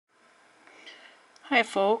Hi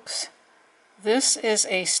folks, this is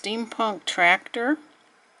a steampunk tractor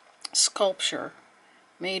sculpture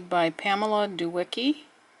made by Pamela Dueweke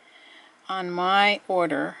on my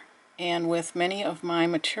order and with many of my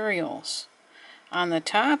materials. On the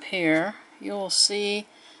top here you'll see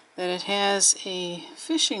that it has a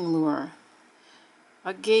fishing lure,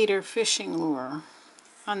 a GATOR fishing lure.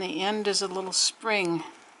 On the end is a little spring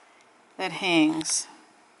that hangs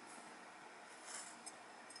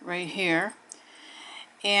right here.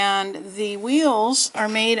 And the wheels are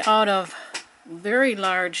made out of very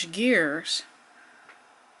large gears.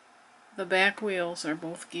 The back wheels are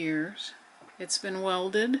both gears. It's been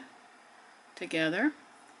welded together.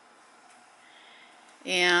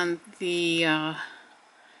 And the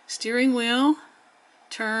steering wheel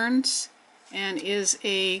turns and is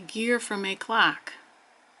a gear from a clock.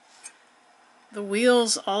 The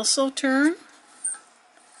wheels also turn,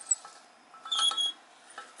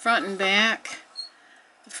 front and back.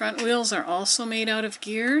 The front wheels are also made out of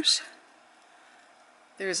gears.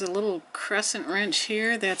 There's a little crescent wrench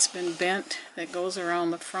here that's been bent that goes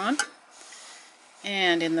around the front.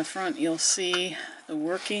 And in the front you'll see the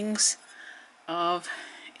workings of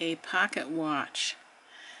a pocket watch.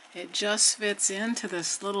 It just fits into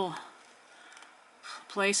this little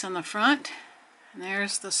place on the front. And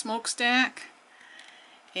there's the smokestack.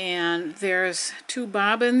 And there's two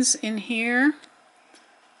bobbins in here.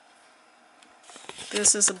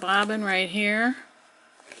 This is a bobbin right here,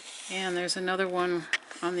 and there's another one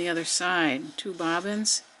on the other side. Two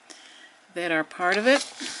bobbins that are part of it.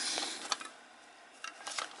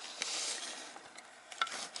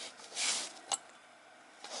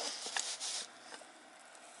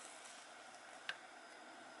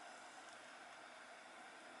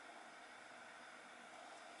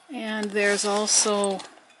 And there's also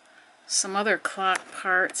some other clock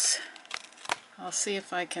parts. I'll see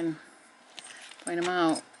if I can point them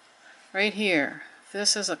out. Right here,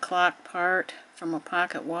 this is a clock part from a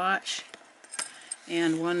pocket watch,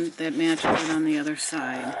 and one that matches it on the other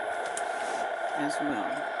side as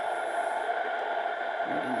well.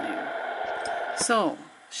 Right in there. So,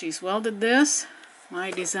 she's welded this, my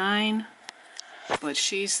design, but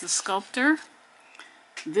she's the sculptor.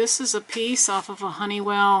 This is a piece off of a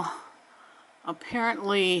Honeywell,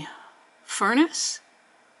 apparently furnace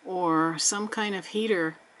or some kind of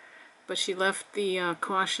heater, but she left the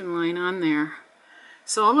caution line on there.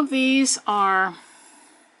 So all of these are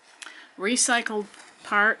recycled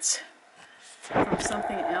parts from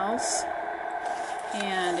something else,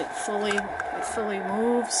 and it fully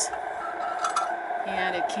moves,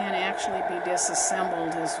 and it can actually be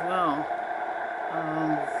disassembled as well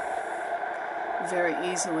very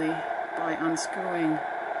easily by unscrewing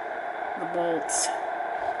the bolts.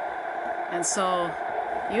 And so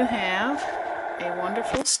you have a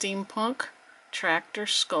wonderful steampunk tractor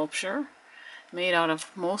sculpture made out of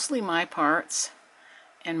mostly my parts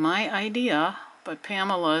and my idea, but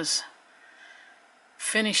Pamela's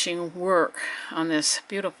finishing work on this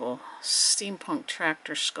beautiful steampunk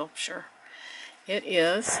tractor sculpture. It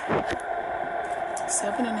is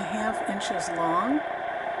 7.5 inches long,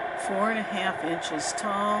 4.5 inches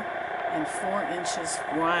tall, and 4 inches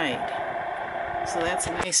wide. So that's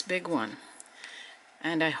a nice big one.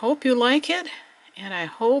 And I hope you like it, and I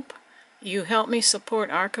hope you help me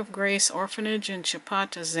support Ark of Grace Orphanage in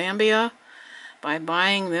Chipata, Zambia by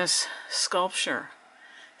buying this sculpture.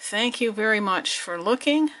 Thank you very much for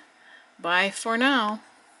looking. Bye for now.